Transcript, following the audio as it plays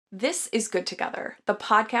This is Good Together, the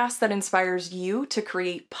podcast that inspires you to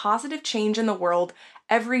create positive change in the world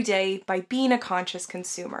every day by being a conscious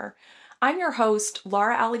consumer. I'm your host,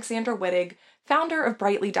 Laura Alexandra Wittig, founder of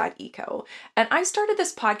Brightly.eco, and I started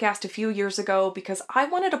this podcast a few years ago because I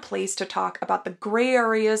wanted a place to talk about the gray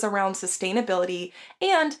areas around sustainability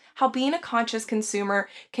and how being a conscious consumer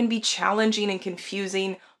can be challenging and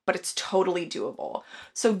confusing, but it's totally doable.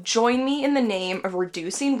 So join me in the name of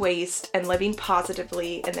reducing waste and living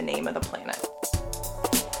positively in the name of the planet.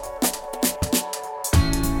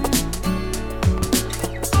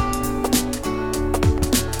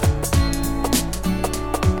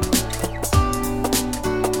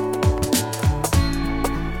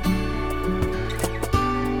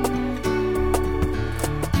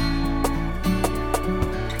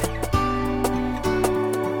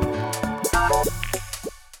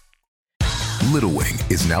 Little Wing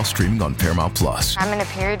is now streaming on Paramount Plus. I'm in a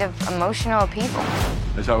period of emotional upheaval.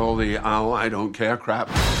 Is that all the I don't care crap?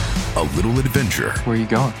 A little adventure. Where are you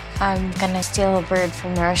going? I'm gonna steal a bird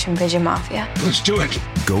from the Russian pigeon mafia. Let's do it.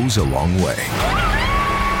 Goes a long way.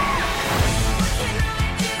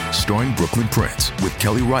 Starring Brooklyn Prince with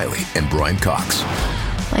Kelly Riley and Brian Cox.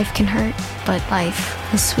 Life can hurt, but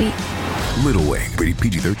life is sweet. Little Wing, rated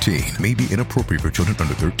PG-13, may be inappropriate for children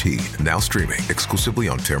under 13. Now streaming exclusively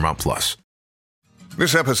on Paramount Plus.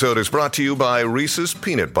 This episode is brought to you by Reese's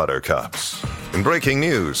Peanut Butter Cups. In breaking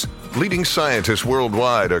news, leading scientists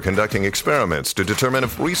worldwide are conducting experiments to determine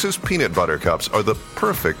if Reese's Peanut Butter Cups are the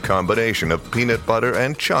perfect combination of peanut butter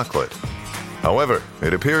and chocolate. However,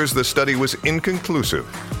 it appears the study was inconclusive,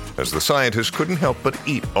 as the scientists couldn't help but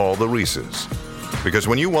eat all the Reese's. Because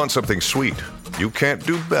when you want something sweet, you can't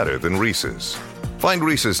do better than Reese's. Find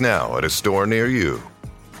Reese's now at a store near you.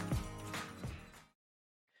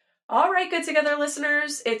 All right, Good Together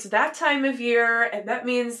listeners, it's that time of year, and that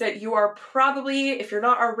means that you are probably, if you're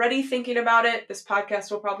not already thinking about it, this podcast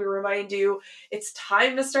will probably remind you, it's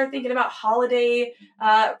time to start thinking about holiday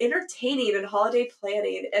entertaining and holiday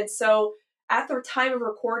planning. And so at the time of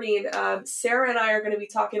recording, Sarah and I are going to be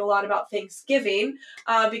talking a lot about Thanksgiving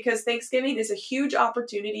because Thanksgiving is a huge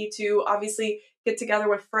opportunity to obviously get together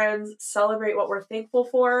with friends, celebrate what we're thankful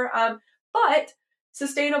for, but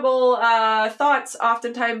sustainable thoughts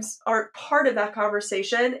oftentimes aren't part of that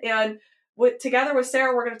conversation. And together with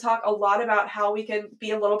Sarah, we're going to talk a lot about how we can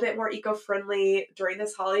be a little bit more eco-friendly during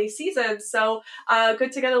this holiday season. So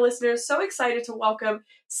Good Together listeners, so excited to welcome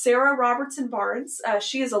Sarah Robertson-Barnes.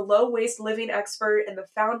 She is a low-waste living expert and the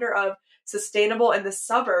founder of Sustainable in the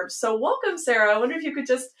Suburbs. So welcome, Sarah. I wonder if you could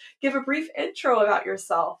just give a brief intro about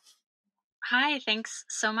yourself. Hi, thanks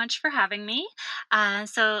so much for having me.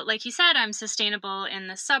 So like you said, I'm sustainable in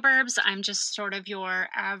the suburbs. I'm just sort of your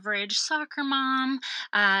average soccer mom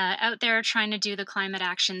out there trying to do the climate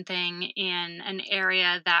action thing in an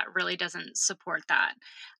area that really doesn't support that.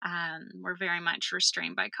 We're very much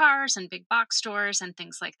restrained by cars and big box stores and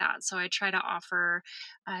things like that. So I try to offer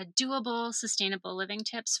doable, sustainable living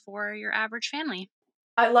tips for your average family.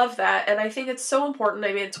 I love that. And I think it's so important.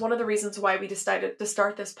 I mean, it's one of the reasons why we decided to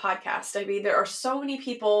start this podcast. I mean, there are so many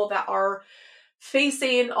people that are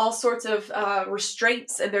facing all sorts of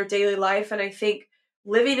restraints in their daily life. And I think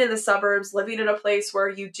living in the suburbs, living in a place where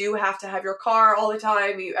you do have to have your car all the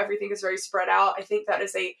time, everything is very spread out. I think that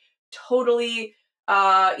is a totally,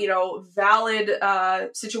 valid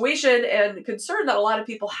situation and concern that a lot of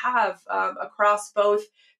people have across both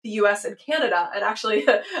the US and Canada. And actually,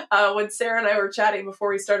 when Sarah and I were chatting before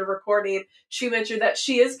we started recording, she mentioned that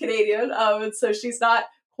she is Canadian. And so she's not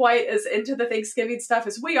quite as into the Thanksgiving stuff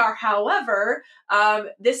as we are. However, I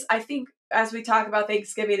think as we talk about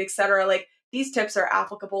Thanksgiving, et cetera, like these tips are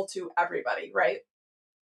applicable to everybody, right?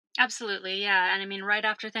 Absolutely. Yeah. And I mean, right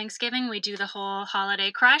after Thanksgiving, we do the whole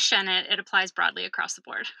holiday crush and it applies broadly across the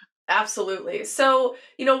board. Absolutely. So,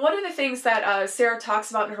 one of the things that Sarah talks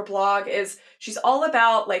about in her blog is she's all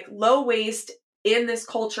about like low waste in this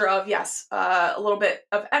culture of, yes, a little bit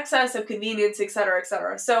of excess, of convenience, et cetera, et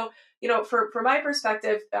cetera. So, for my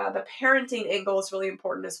perspective, the parenting angle is really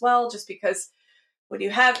important as well, just because when you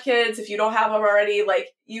have kids, if you don't have them already,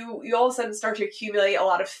 like you all of a sudden start to accumulate a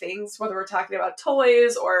lot of things, whether we're talking about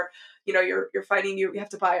toys or, you're finding you have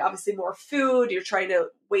to buy obviously more food, you're trying to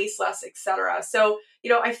waste less, et cetera. So,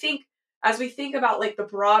 I think as we think about like the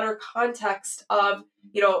broader context of,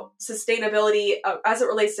 sustainability as it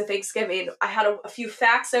relates to Thanksgiving, I had a few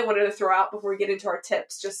facts I wanted to throw out before we get into our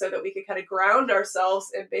tips, just so that we could kind of ground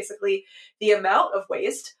ourselves in basically the amount of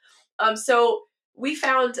waste. So we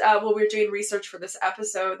found when we were doing research for this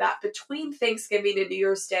episode that between Thanksgiving and New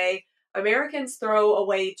Year's Day, Americans throw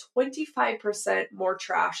away 25% more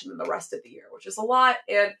trash than the rest of the year, which is a lot.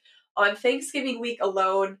 And on Thanksgiving week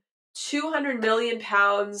alone, 200 million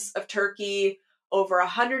pounds of turkey, over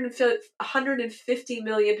 150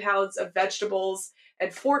 million pounds of vegetables,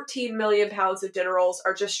 and 14 million pounds of dinner rolls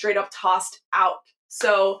are just straight up tossed out.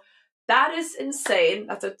 So that is insane.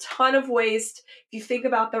 That's a ton of waste. If you think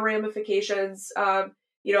about the ramifications,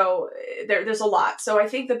 there's a lot. So I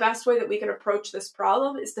think the best way that we can approach this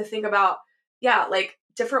problem is to think about, like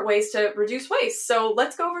different ways to reduce waste. So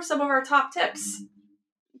let's go over some of our top tips.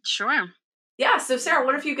 Sure. Yeah. So Sarah,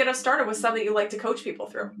 what if you get us started with some that you like to coach people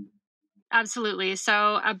through? Absolutely.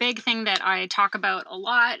 So a big thing that I talk about a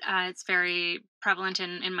lot, it's very prevalent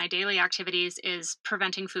in my daily activities, is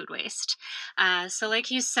preventing food waste. So like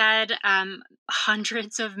you said,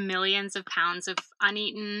 hundreds of millions of pounds of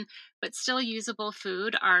uneaten but still usable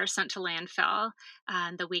food are sent to landfill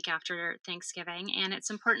the week after Thanksgiving. And it's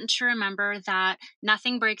important to remember that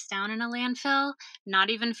nothing breaks down in a landfill, not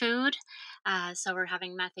even food. So we're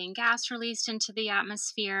having methane gas released into the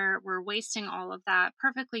atmosphere. We're wasting all of that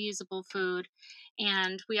perfectly usable food.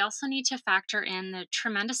 And we also need to factor in the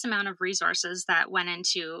tremendous amount of resources that went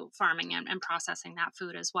into farming and processing that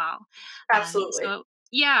food as well. Absolutely.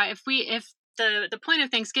 If the point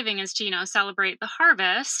of Thanksgiving is to, celebrate the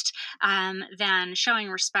harvest, then showing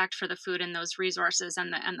respect for the food and those resources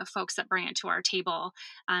and the folks that bring it to our table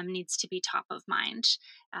needs to be top of mind.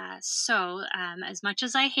 So as much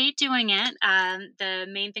as I hate doing it, the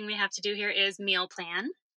main thing we have to do here is meal plan.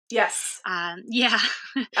 Yes. Yeah.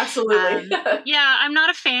 Absolutely. Yeah, I'm not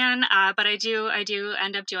a fan, but I do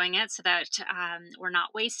end up doing it so that we're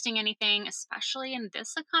not wasting anything, especially in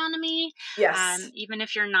this economy. Yes. Even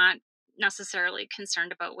if you're not necessarily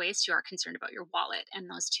concerned about waste, you are concerned about your wallet, and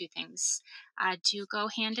those two things do go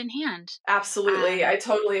hand in hand. Absolutely. I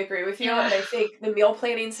totally agree with you. Yeah. And I think the meal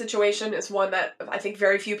planning situation is one that I think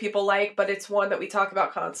very few people like, but it's one that we talk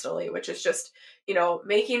about constantly, which is just,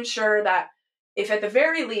 making sure that if at the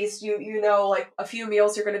very least you know like a few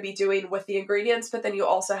meals you're going to be doing with the ingredients, but then you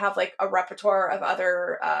also have like a repertoire of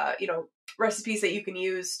other recipes that you can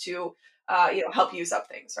use to help use up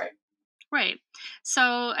things, right? Right. So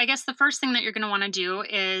I guess the first thing that you're going to want to do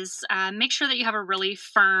is make sure that you have a really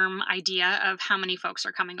firm idea of how many folks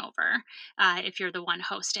are coming over if you're the one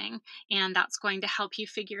hosting. And that's going to help you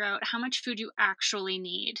figure out how much food you actually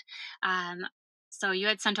need. So you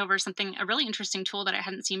had sent over a really interesting tool that I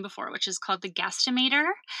hadn't seen before, which is called the Guesstimator.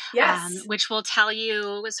 Yes. Which will tell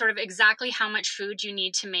you sort of exactly how much food you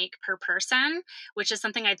need to make per person, which is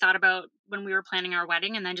something I thought about when we were planning our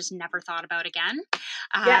wedding and then just never thought about again.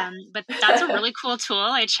 Yeah. But that's a really cool tool.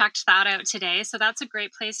 I checked that out today. So that's a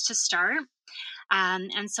great place to start.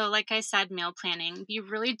 And so, like I said, meal planning, be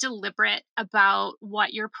really deliberate about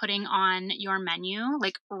what you're putting on your menu,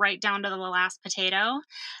 like right down to the last potato,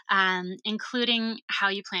 including how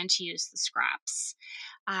you plan to use the scraps.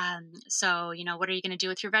 So, what are you going to do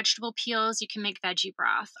with your vegetable peels? You can make veggie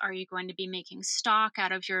broth. Are you going to be making stock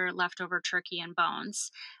out of your leftover turkey and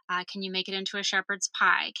bones? Can you make it into a shepherd's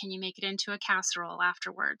pie? Can you make it into a casserole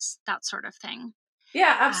afterwards? That sort of thing.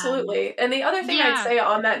 Yeah, absolutely. And the other thing I'd say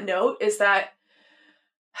on that note is that,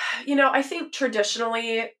 I think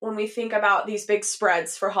traditionally when we think about these big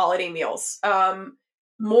spreads for holiday meals,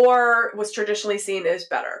 more was traditionally seen as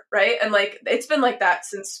better, right? And like, it's been like that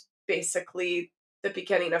since basically the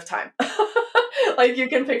beginning of time. Like you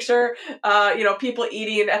can picture, people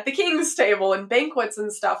eating at the king's table and banquets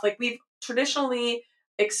and stuff. Like we've traditionally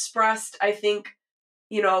expressed, I think,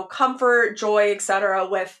 comfort, joy, etc.,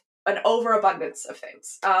 with an overabundance of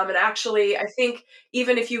things. And actually, I think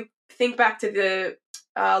even if you think back to the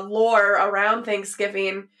lore around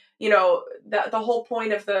Thanksgiving, the whole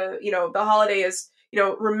point of the holiday is,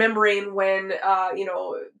 remembering when,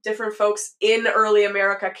 different folks in early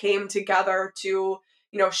America came together to,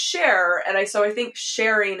 share. And so I think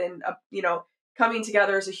sharing and, coming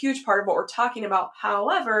together is a huge part of what we're talking about.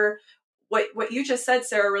 However, what you just said,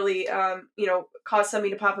 Sarah, really, caused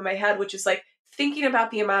something to pop in my head, which is like thinking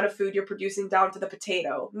about the amount of food you're producing down to the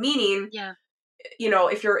potato, meaning,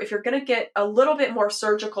 if you're going to get a little bit more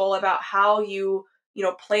surgical about how you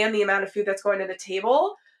plan the amount of food that's going to the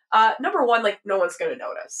table, number one, like no one's going to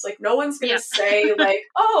notice. Like no one's going to say like,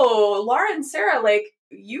 oh, Laura and Sarah, like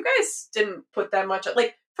you guys didn't put that much.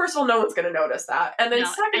 Like, first of all, no one's going to notice that. And then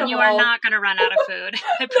second of all, you are not going to run out of food.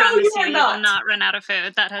 I promise you will not run out of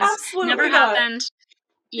food. That has never happened.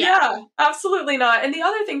 Yeah, absolutely not. And the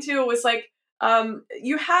other thing too was like,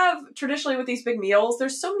 you have traditionally with these big meals,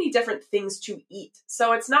 there's so many different things to eat.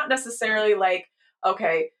 So it's not necessarily like,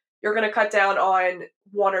 okay, you're going to cut down on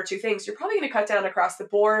one or two things. You're probably going to cut down across the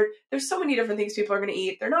board. There's so many different things people are going to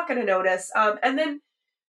eat. They're not going to notice. And then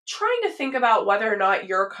trying to think about whether or not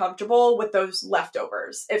you're comfortable with those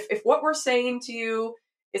leftovers. If what we're saying to you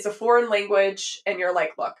is a foreign language and you're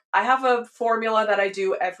like, look, I have a formula that I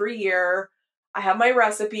do every year. I have my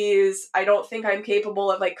recipes. I don't think I'm capable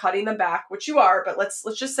of like cutting them back, which you are, but let's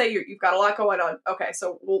just say you've got a lot going on. Okay,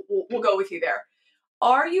 so we'll go with you there.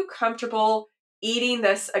 Are you comfortable eating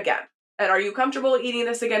this again? And are you comfortable eating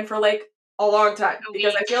this again for like a long time?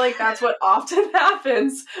 Because I feel like that's what often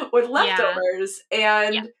happens with leftovers.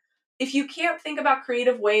 And if you can't think about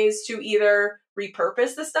creative ways to either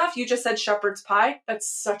repurpose the stuff, you just said shepherd's pie. That's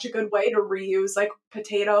such a good way to reuse like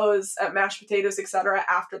potatoes, mashed potatoes, etc.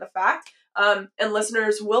 after the fact. And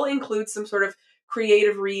listeners will include some sort of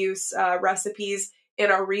creative reuse recipes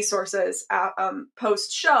in our resources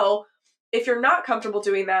post-show. If you're not comfortable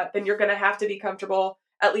doing that, then you're going to have to be comfortable,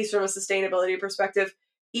 at least from a sustainability perspective,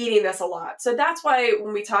 eating this a lot. So that's why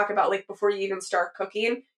when we talk about like before you even start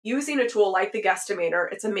cooking, using a tool like the Guesstimator,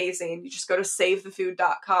 it's amazing. You just go to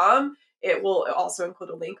savethefood.com. It will also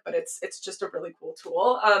include a link, but it's just a really cool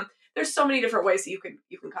tool. There's so many different ways that you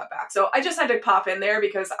can cut back. So I just had to pop in there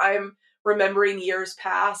because I'm remembering years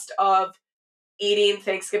past of eating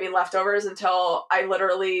Thanksgiving leftovers until I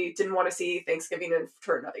literally didn't want to see Thanksgiving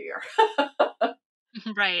for another year.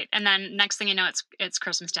 Right. And then next thing you know, it's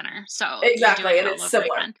Christmas dinner. So exactly. And it's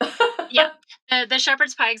similar. Yeah. The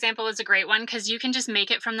shepherd's pie example is a great one because you can just make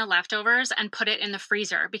it from the leftovers and put it in the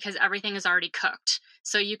freezer because everything is already cooked.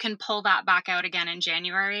 So you can pull that back out again in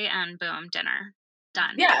January and boom, dinner.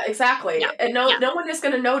 Done. Yeah, exactly. Yeah. And no one is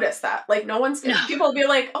going to notice that. Like people will be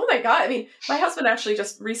like, oh my God. I mean, my husband actually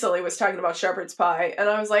just recently was talking about shepherd's pie and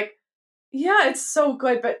I was like, yeah, it's so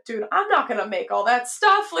good, but dude, I'm not going to make all that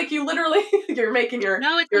stuff. Like you literally, you're making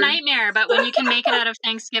No, it's a nightmare. But when you can make it out of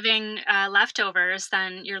Thanksgiving leftovers,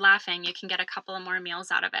 then you're laughing. You can get a couple of more meals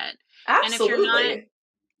out of it. Absolutely. And if you're not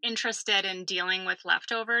interested in dealing with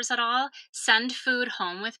leftovers at all, send food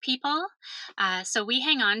home with people. So we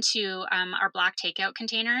hang on to our black takeout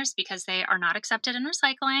containers because they are not accepted in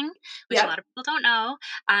recycling, which a lot of people don't know.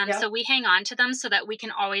 So we hang on to them so that we can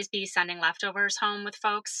always be sending leftovers home with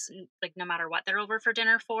folks, like no matter what they're over for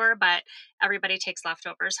dinner for, but everybody takes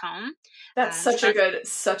leftovers home. That's such a good tip.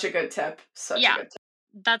 Such a good tip.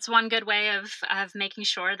 That's one good way of making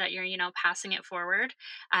sure that you're, passing it forward.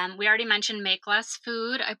 We already mentioned make less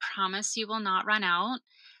food. I promise you will not run out.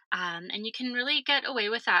 And you can really get away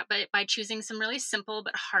with that by choosing some really simple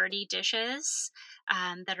but hearty dishes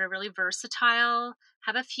that are really versatile,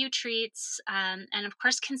 have a few treats, and of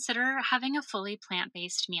course consider having a fully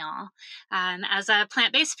plant-based meal. As a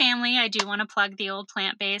plant-based family, I do want to plug the old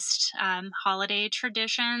plant-based holiday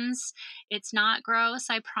traditions. It's not gross,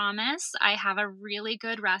 I promise. I have a really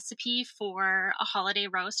good recipe for a holiday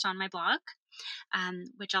roast on my blog.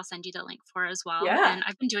 Which I'll send you the link for as well. Yeah. And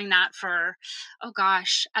I've been doing that for,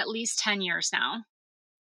 at least 10 years now.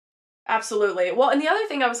 Absolutely. Well, and the other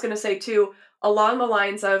thing I was going to say too, along the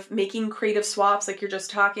lines of making creative swaps, like you're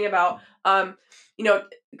just talking about,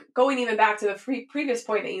 going even back to the previous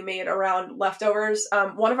point that you made around leftovers,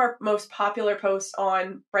 one of our most popular posts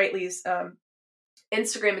on Brightly's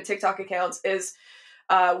Instagram and TikTok accounts is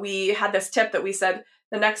we had this tip that we said,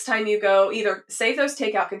 the next time you go, either save those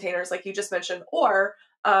takeout containers like you just mentioned, or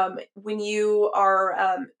when you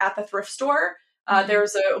are at the thrift store, there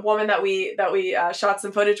was a woman that we shot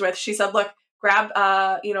some footage with. She said, look, grab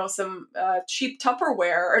some cheap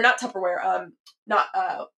Tupperware, or not Tupperware,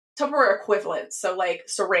 Tupperware equivalents, so like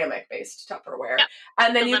ceramic based Tupperware. Yep.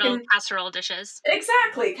 And then the you little can casserole dishes.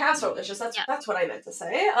 Exactly, casserole dishes. That's what I meant to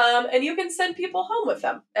say. And you can send people home with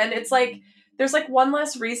them. And it's like there's like one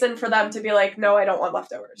less reason for them to be like, no, I don't want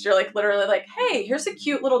leftovers. You're like literally like, hey, here's a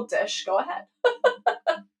cute little dish. Go ahead.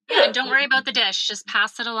 Yeah, don't worry about the dish. Just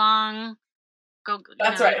pass it along.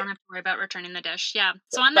 That's right. You don't have to worry about returning the dish. Yeah.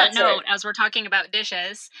 So on that note, as we're talking about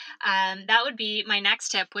dishes, that would be my next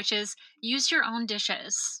tip, which is use your own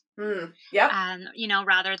dishes. Yeah.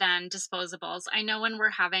 Rather than disposables. I know when we're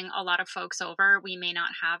having a lot of folks over, we may not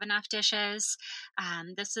have enough dishes.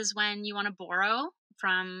 This is when you want to borrow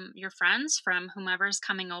from your friends, from whomever's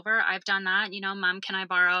coming over. I've done that. Mom, can I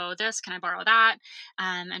borrow this? Can I borrow that?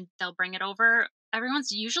 And they'll bring it over.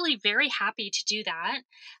 Everyone's usually very happy to do that.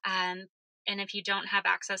 And if you don't have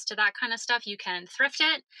access to that kind of stuff, you can thrift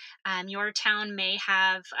it. Your town may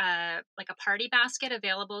have like a party basket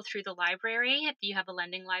available through the library if you have a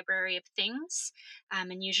lending library of things.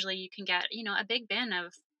 And usually you can get, a big bin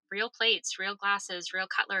of real plates, real glasses, real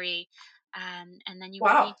cutlery. And then you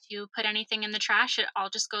won't need to put anything in the trash. It all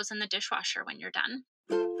just goes in the dishwasher when you're done.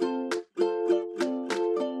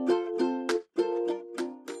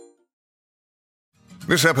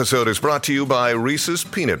 This episode is brought to you by Reese's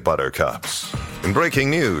Peanut Butter Cups. In breaking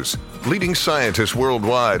news, leading scientists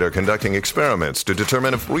worldwide are conducting experiments to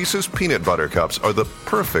determine if Reese's Peanut Butter Cups are the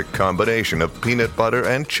perfect combination of peanut butter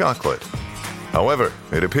and chocolate. However,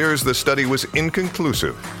 it appears the study was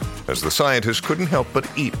inconclusive, as the scientists couldn't help but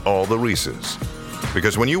eat all the Reese's.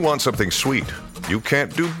 Because when you want something sweet, you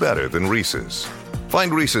can't do better than Reese's.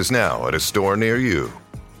 Find Reese's now at a store near you.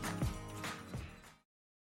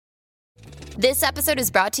 This episode is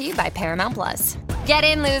brought to you by Paramount Plus. Get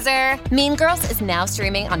in, loser! Mean Girls is now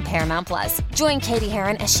streaming on Paramount Plus. Join Katie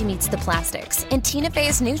Heron as she meets the plastics in Tina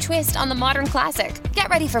Fey's new twist on the modern classic. Get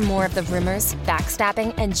ready for more of the rumors,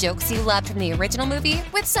 backstabbing, and jokes you loved from the original movie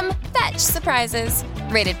with some fetch surprises.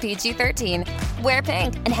 Rated PG-13. Wear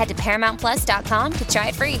pink and head to ParamountPlus.com to try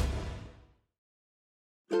it free.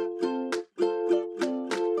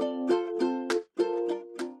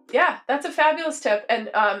 Yeah, that's a fabulous tip. And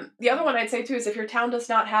the other one I'd say too is if your town does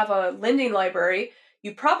not have a lending library,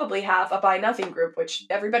 you probably have a Buy Nothing group, which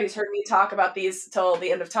everybody's heard me talk about these till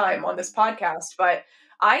the end of time on this podcast. But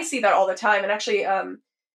I see that all the time. And actually,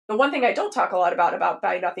 the one thing I don't talk a lot about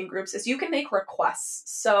Buy Nothing groups is you can make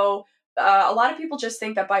requests. So a lot of people just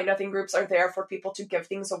think that Buy Nothing groups are there for people to give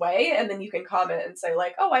things away. And then you can comment and say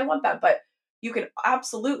like, oh, I want that. But you can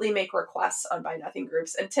absolutely make requests on Buy Nothing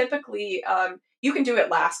groups. And typically, you can do it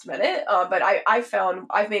last minute, but I've found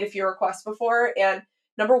I've made a few requests before. And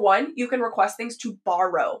number one, you can request things to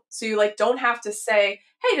borrow. So you like don't have to say,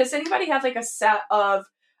 hey, does anybody have like a set of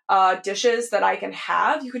dishes that I can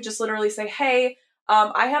have? You can just literally say, hey,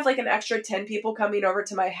 I have like an extra 10 people coming over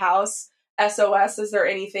to my house. SOS, is there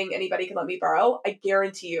anything anybody can let me borrow? I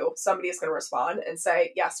guarantee you somebody is going to respond and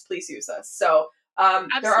say, yes, please use this. So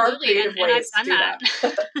there are creative ways to do that.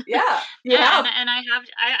 Yeah, you have. And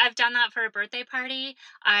I've done that for a birthday party.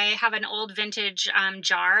 I have an old vintage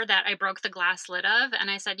jar that I broke the glass lid of,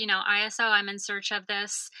 and I said, ISO, I'm in search of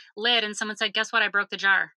this lid, and someone said, guess what? I broke the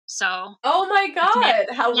jar. So, oh my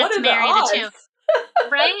God, what are the odds?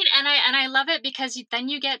 Right, and I love it because then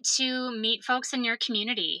you get to meet folks in your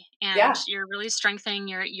community, and you're really strengthening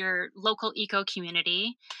your local eco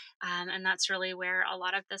community. And that's really where a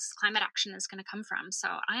lot of this climate action is going to come from. So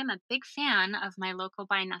I am a big fan of my local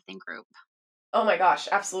Buy Nothing group. Oh my gosh,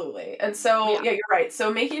 absolutely. And so, yeah, you're right.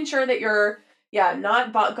 So making sure that you're,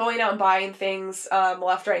 not going out and buying things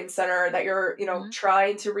left, right, and center, that you're,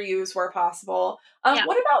 trying to reuse where possible. What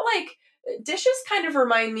about like dishes kind of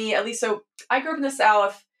remind me, at least, so I grew up in the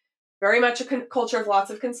South, very much a culture of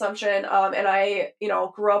lots of consumption. And I,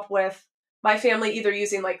 grew up with my family either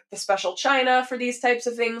using like the special china for these types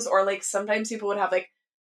of things, or like sometimes people would have like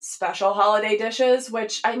special holiday dishes,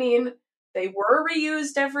 which I mean, they were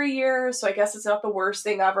reused every year. So I guess it's not the worst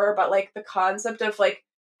thing ever, but like the concept of like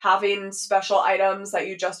having special items that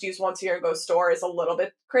you just use once a year and go store is a little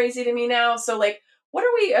bit crazy to me now. So like, what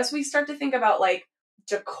are we, as we start to think about like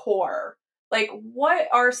decor, like what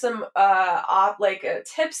are some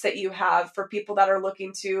tips that you have for people that are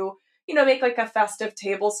looking to make like a festive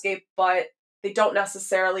tablescape, but they don't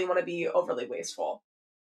necessarily want to be overly wasteful?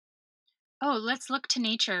 Oh, let's look to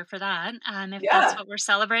nature for that. If that's what we're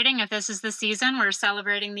celebrating, if this is the season, we're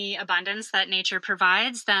celebrating the abundance that nature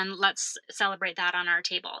provides, then let's celebrate that on our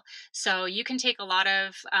table. So you can take a lot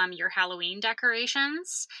of your Halloween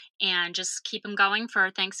decorations and just keep them going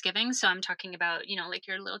for Thanksgiving. So I'm talking about, like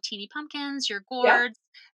your little teeny pumpkins, your gourds,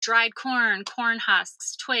 dried corn, corn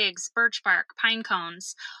husks, twigs, birch bark, pine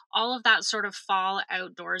cones, all of that sort of fall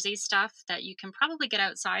outdoorsy stuff that you can probably get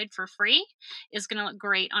outside for free is going to look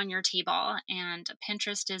great on your table. And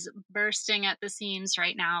Pinterest is bursting at the seams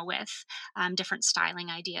right now with different styling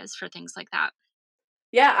ideas for things like that.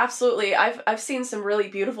 Yeah, absolutely. I've seen some really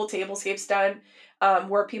beautiful tablescapes done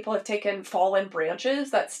where people have taken fallen branches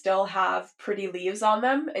that still have pretty leaves on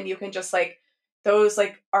them, and you can just like, those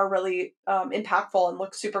like are really impactful and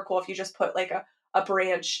look super cool if you just put like a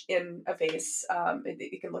branch in a vase.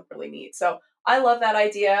 It can look really neat. So I love that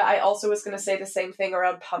idea. I also was going to say the same thing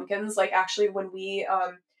around pumpkins. Like actually when we,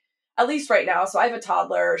 at least right now, so I have a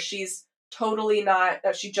toddler, she's totally not,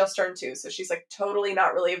 she just turned 2. So she's like totally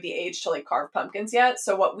not really of the age to like carve pumpkins yet.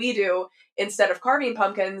 So what we do instead of carving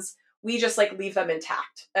pumpkins, we just like leave them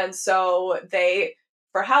intact. And so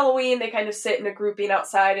for Halloween, they kind of sit in a grouping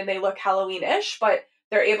outside and they look Halloween-ish, but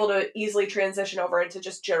they're able to easily transition over into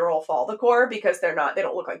just general fall decor because they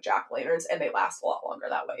don't look like jack-o'-lanterns, and they last a lot longer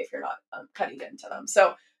that way if you're not cutting into them.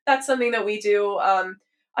 So that's something that we do.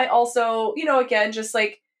 I also, again, just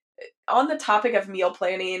like on the topic of meal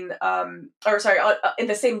planning, in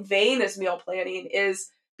the same vein as meal planning, is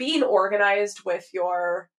being organized with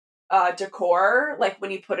your decor, like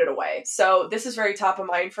when you put it away. So this is very top of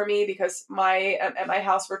mind for me because at my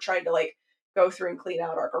house, we're trying to like go through and clean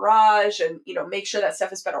out our garage and, make sure that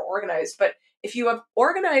stuff is better organized. But if you have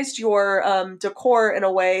organized your decor in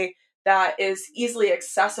a way that is easily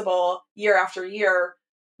accessible year after year,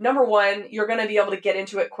 number one, you're going to be able to get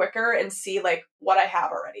into it quicker and see like what I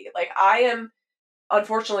have already. Like I am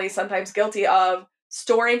unfortunately sometimes guilty of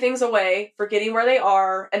storing things away, forgetting where they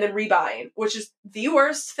are, and then rebuying, which is the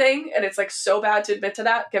worst thing. And it's like so bad to admit to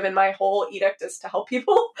that, given my whole edict is to help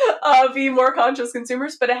people be more conscious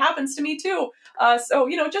consumers, but it happens to me too. So,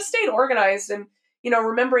 just staying organized and,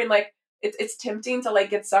 remembering like it's tempting to like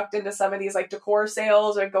get sucked into some of these like decor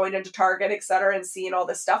sales or going into Target, et cetera, and seeing all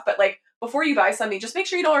this stuff. But like before you buy something, just make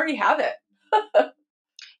sure you don't already have it.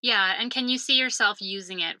 Yeah, and can you see yourself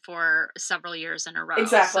using it for several years in a row?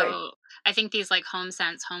 Exactly. So I think these like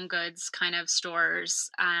HomeSense, Home Goods kind of stores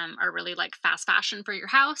are really like fast fashion for your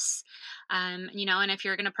house. And if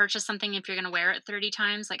you're going to purchase something, if you're going to wear it 30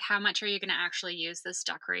 times, like how much are you going to actually use this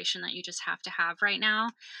decoration that you just have to have right now?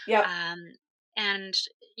 Yeah. And,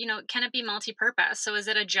 can it be multi-purpose? So is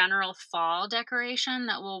it a general fall decoration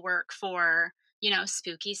that will work for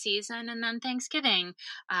spooky season and then Thanksgiving?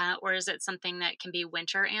 Or is it something that can be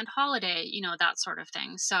winter and holiday, that sort of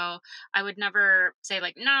thing? So I would never say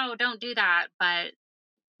like, no, don't do that, but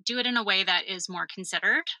do it in a way that is more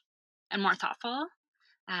considered and more thoughtful.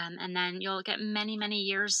 And then you'll get many, many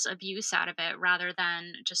years of use out of it rather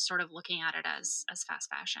than just sort of looking at it as fast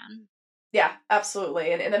fashion. Yeah,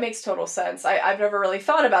 absolutely. And that makes total sense. I've never really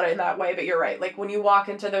thought about it in that way, but you're right. Like when you walk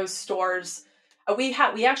into those stores, we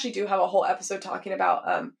actually do have a whole episode talking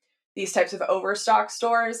about these types of overstock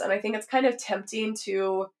stores. And I think it's kind of tempting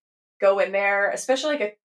to go in there, especially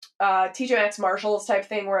like a TJ Maxx Marshalls type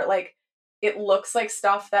thing where it looks like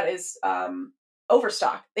stuff that is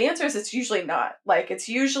overstock. The answer is it's usually not. Like it's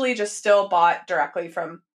usually just still bought directly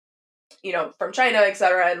from, from China, et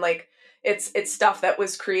cetera. And like, it's stuff that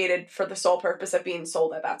was created for the sole purpose of being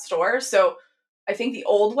sold at that store. So I think the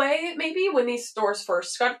old way, maybe when these stores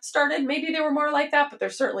first got started, maybe they were more like that, but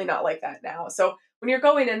they're certainly not like that now. So when you're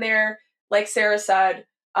going in there, like Sarah said,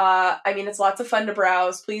 it's lots of fun to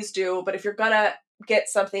browse. Please do. But if you're going to get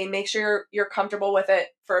something, make sure you're comfortable with it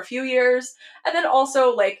for a few years. And then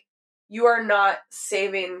also like you are not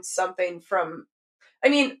saving something from,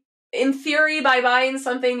 in theory, by buying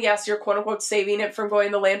something, yes, you're quote unquote saving it from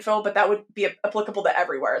going to landfill, but that would be applicable to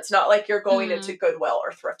everywhere. It's not like you're going into Goodwill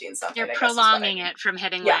or thrifting something. You're prolonging it from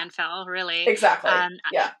hitting landfill, really. Exactly.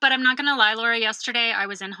 But I'm not going to lie, Laura. Yesterday I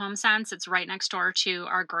was in HomeSense. It's right next door to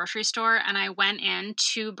our grocery store. And I went in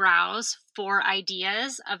to browse for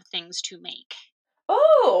ideas of things to make.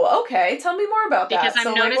 Oh, okay. Tell me more about that. Because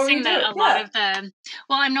I'm noticing that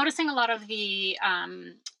I'm noticing a lot of the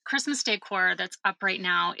Christmas decor that's up right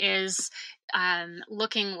now is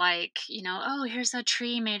looking like, here's a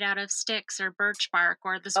tree made out of sticks or birch bark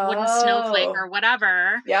or this wooden snowflake or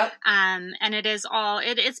whatever. Yep. And it is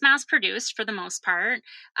it's mass produced for the most part.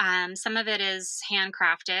 Some of it is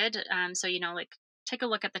handcrafted. So, take a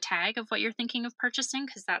look at the tag of what you're thinking of purchasing,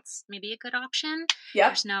 because that's maybe a good option. Yeah.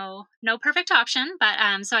 There's no perfect option, but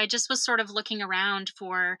so I just was sort of looking around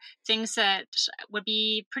for things that would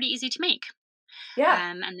be pretty easy to make.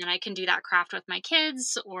 Yeah. And then I can do that craft with my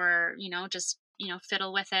kids or, just,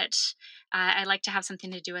 fiddle with it. I like to have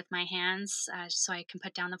something to do with my hands so I can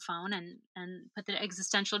put down the phone and put the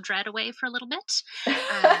existential dread away for a little bit.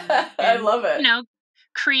 I love it.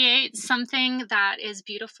 Create something that is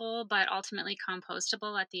beautiful, but ultimately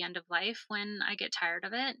compostable at the end of life when I get tired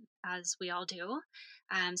of it, as we all do.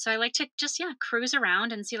 So I like to just, cruise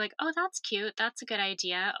around and see like, oh, that's cute. That's a good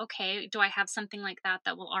idea. Okay. Do I have something like that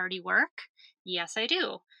will already work? Yes, I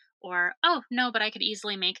do. Or, oh, no, but I could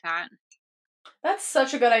easily make that. That's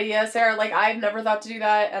such a good idea, Sarah. Like, I've never thought to do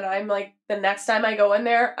that. And I'm like, the next time I go in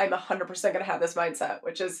there, I'm 100% going to have this mindset,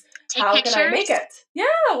 which is, how can I make it? Yeah,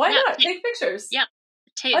 why not? Take pictures. Yep.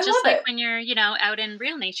 Just like when you're, out in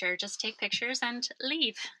real nature, just take pictures and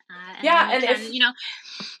leave. And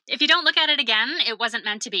if you don't look at it again, it wasn't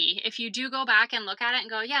meant to be. If you do go back and look at it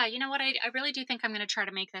and go, yeah, you know what, I really do think I'm going to try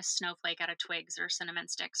to make this snowflake out of twigs or cinnamon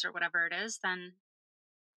sticks or whatever it is, then.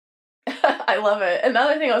 I love it.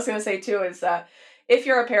 Another thing I was going to say too is that if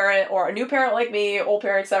you're a parent or a new parent like me, old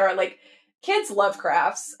parent, etc., like kids love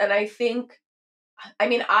crafts. And I think,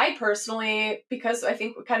 I personally, because I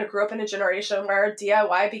think we kind of grew up in a generation where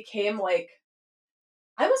DIY became like,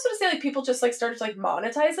 I almost want to say like people just like started to like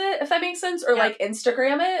monetize it, if that makes sense, or like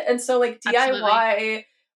Instagram it. And so like DIY, Absolutely.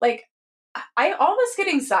 Like I almost get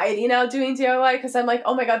anxiety now doing DIY because I'm like,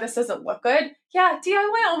 oh my God, this doesn't look good. Yeah,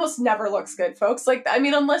 DIY almost never looks good, folks. Like,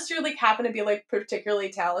 unless you like happen to be like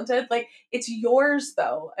particularly talented, like it's yours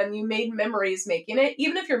though. And you made memories making it,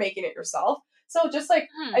 even if you're making it yourself. So just like,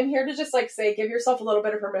 Hmm. I'm here to just like say, give yourself a little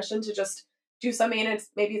bit of permission to just do something, and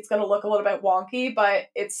maybe it's going to look a little bit wonky, but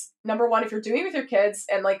it's number one, if you're doing it with your kids,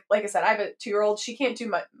 and like I said, I have a 2-year-old, she can't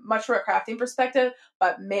do much from a crafting perspective,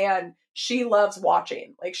 but man, she loves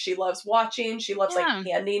watching. Like she loves watching. She loves like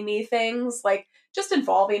handing me things, like just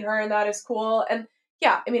involving her in that is cool. And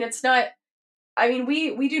yeah, I mean, it's not, I mean,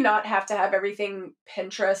 we do not have to have everything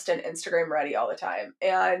Pinterest and Instagram ready all the time.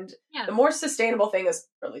 And the more sustainable thing is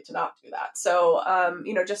really to not do that. So,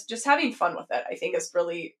 you know, just having fun with it, I think is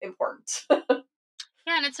really important.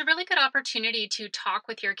 Yeah, and it's a really good opportunity to talk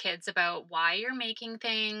with your kids about why you're making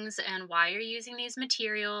things and why you're using these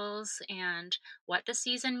materials and what the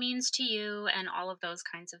season means to you and all of those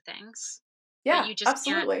kinds of things that Yeah, you just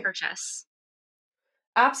can't absolutely. purchase.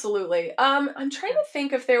 Absolutely. I'm trying to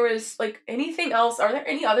think if there was like anything else. Are there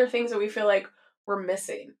any other things that we feel like we're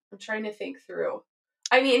missing? I'm trying to think through.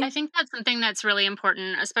 I mean, I think that's something that's really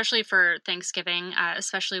important, especially for Thanksgiving,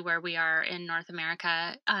 especially where we are in North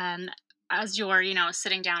America. As you're,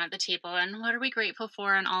 sitting down at the table and what are we grateful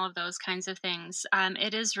for and all of those kinds of things.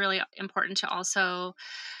 It is really important to also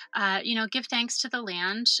give thanks to the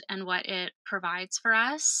land and what it provides for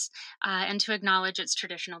us, and to acknowledge its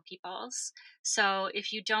traditional peoples. So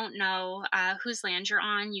if you don't know whose land you're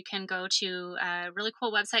on, you can go to a really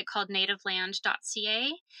cool website called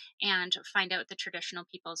nativeland.ca and find out the traditional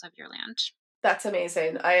peoples of your land. That's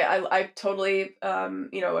amazing. I totally,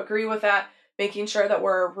 agree with that. Making sure that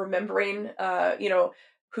we're remembering,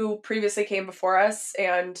 who previously came before us,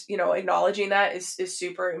 and acknowledging that is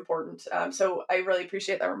super important. So I really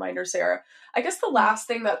appreciate that reminder, Sarah. I guess the last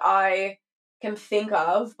thing that I can think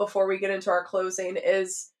of before we get into our closing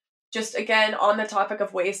is just, again, on the topic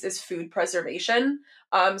of waste, is food preservation.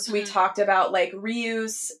 So we talked about like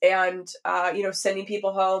reuse and sending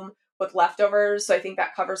people home with leftovers. So I think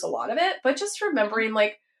that covers a lot of it. But just remembering,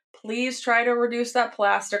 like, please try to reduce that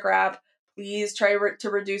plastic wrap. Please try to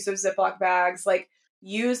reduce those Ziploc bags. Like,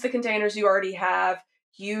 use the containers you already have.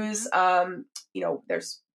 Use,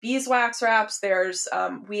 there's beeswax wraps. There's,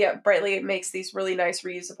 we at Brightly, it makes these really nice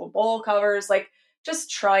reusable bowl covers. Like, just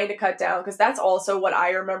trying to cut down, because that's also what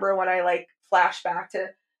I remember when I like flash back to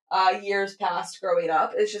years past growing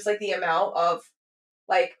up. It's just like the amount of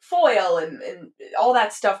like foil and all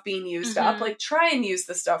that stuff being used up. Like, try and use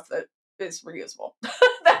the stuff that is reusable.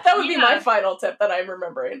 that would be my final tip that I'm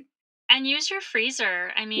remembering. And use your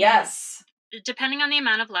freezer. I mean, yes, depending on the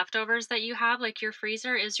amount of leftovers that you have, like, your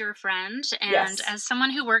freezer is your friend. And as someone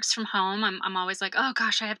who works from home, I'm always like, oh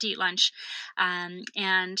gosh, I have to eat lunch.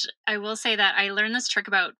 And I will say that I learned this trick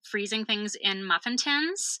about freezing things in muffin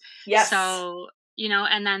tins. Yes. So,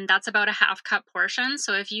 and then that's about a 1/2 cup portion.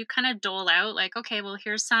 So if you kind of dole out like, okay, well,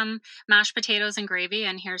 here's some mashed potatoes and gravy,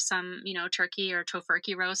 and here's some, turkey or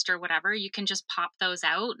tofurkey roast or whatever, you can just pop those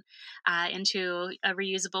out into a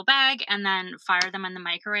reusable bag and then fire them in the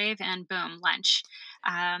microwave, and boom, lunch.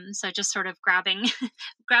 So just sort of grabbing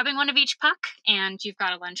one of each puck, and you've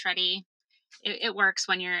got a lunch ready. It works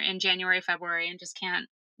when you're in January, February, and just can't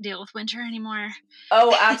deal with winter anymore.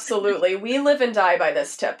 Oh, absolutely. We live and die by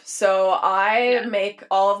this tip. So I make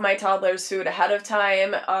all of my toddlers' food ahead of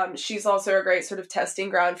time. She's also a great sort of testing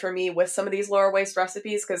ground for me with some of these lower waste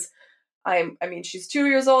recipes, because she's 2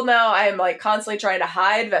 years old now. I'm like constantly trying to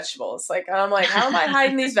hide vegetables. Like, I'm like, how am I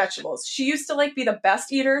hiding these vegetables? She used to like be the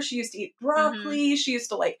best eater. She used to eat broccoli. She used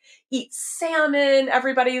to like eat salmon.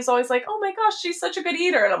 Everybody was always like, oh my gosh, she's such a good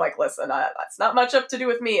eater. And I'm like, listen, that's not much up to do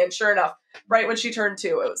with me. And sure enough, right when she turned 2,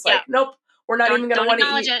 it was like, nope, we're not even going to want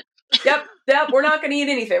to eat it. Yep, we're not going to eat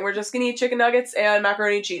anything. We're just going to eat chicken nuggets and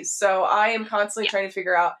macaroni and cheese. So I am constantly trying to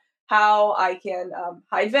figure out how I can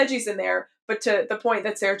hide veggies in there. But to the point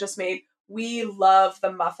that Sarah just made, we love the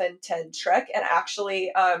muffin tin trick. And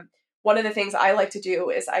actually, one of the things I like to do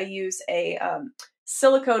is I use a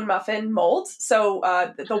silicone muffin mold. So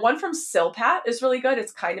the one from Silpat is really good.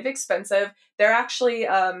 It's kind of expensive. They're actually,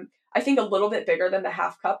 I think, a little bit bigger than the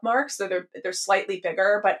 1/2 cup mark. So they're slightly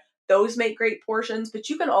bigger, but those make great portions. But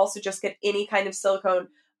you can also just get any kind of silicone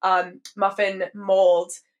muffin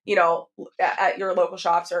mold, at your local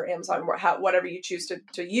shops or Amazon, whatever you choose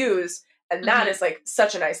to use. And that is like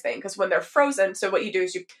such a nice thing, because when they're frozen, so what you do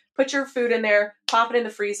is you put your food in there, pop it in the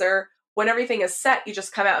freezer. When everything is set, you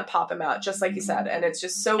just come out and pop them out, just like you said. And it's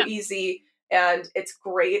just so easy, and it's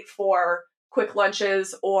great for quick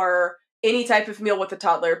lunches or any type of meal with the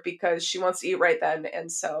toddler, because she wants to eat right then. And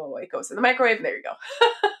so it goes in the microwave, and there you go.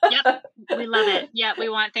 Yep. We love it. Yeah. We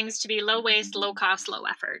want things to be low waste, low cost, low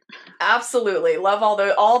effort. Absolutely. Love all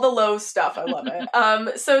the low stuff. I love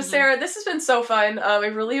it. So Sarah, this has been so fun. I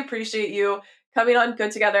really appreciate you coming on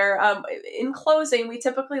Good Together. In closing, we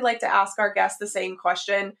typically like to ask our guests the same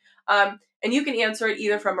question. And you can answer it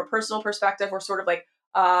either from a personal perspective or sort of like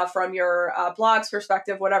from your blog's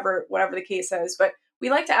perspective, whatever the case is. But we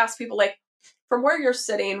like to ask people, like, from where you're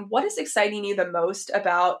sitting, what is exciting you the most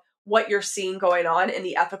about what you're seeing going on in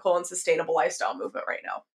the ethical and sustainable lifestyle movement right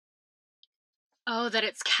now? Oh, that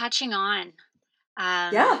it's catching on.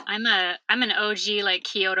 Yeah. I'm an OG like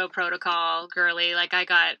Kyoto Protocol girly. Like I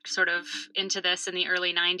got sort of into this in the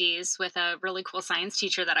early 90s with a really cool science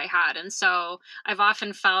teacher that I had. And so I've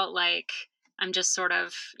often felt like I'm just sort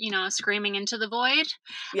of, screaming into the void.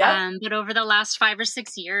 Yeah. But over the last 5 or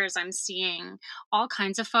 6 years, I'm seeing all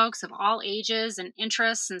kinds of folks of all ages and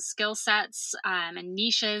interests and skill sets and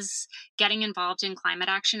niches getting involved in climate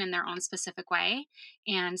action in their own specific way,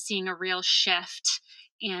 and seeing a real shift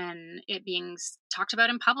in it being talked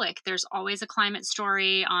about in public. There's always a climate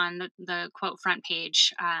story on the quote front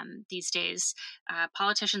page these days.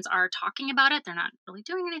 Politicians are talking about it. They're not really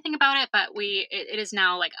doing anything about it, but it is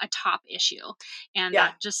now like a top issue. And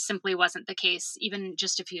that just simply wasn't the case even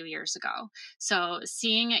just a few years ago. So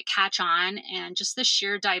seeing it catch on, and just the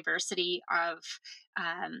sheer diversity of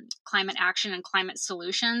climate action and climate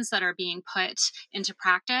solutions that are being put into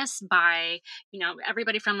practice by,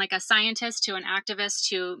 everybody from like a scientist to an activist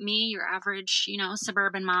to me, your average,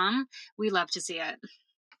 suburban mom. We love to see it.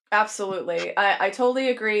 Absolutely. I totally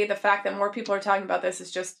agree. The fact that more people are talking about this is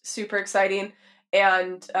just super exciting.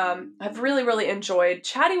 And I've really, really enjoyed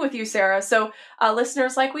chatting with you, Sarah. So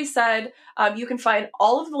listeners, like we said, you can find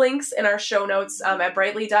all of the links in our show notes at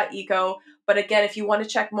brightly.eco. But again, if you want to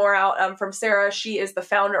check more out from Sarah, she is the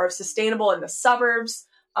founder of Sustainable in the Suburbs.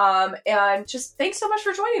 And just thanks so much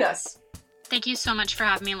for joining us. Thank you so much for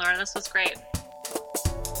having me, Laura. This was great.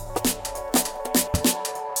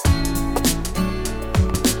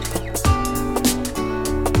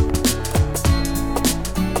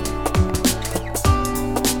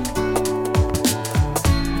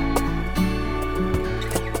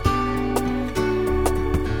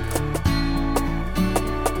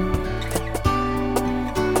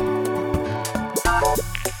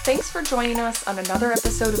 Thanks for joining us on another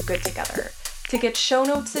episode of Good Together. To get show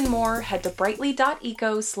notes and more, head to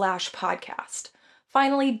brightly.eco/podcast.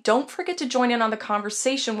 Finally, don't forget to join in on the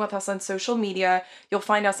conversation with us on social media. You'll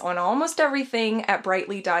find us on almost everything at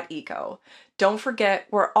brightly.eco. Don't forget,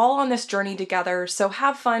 we're all on this journey together, so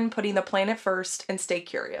have fun putting the planet first and stay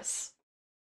curious.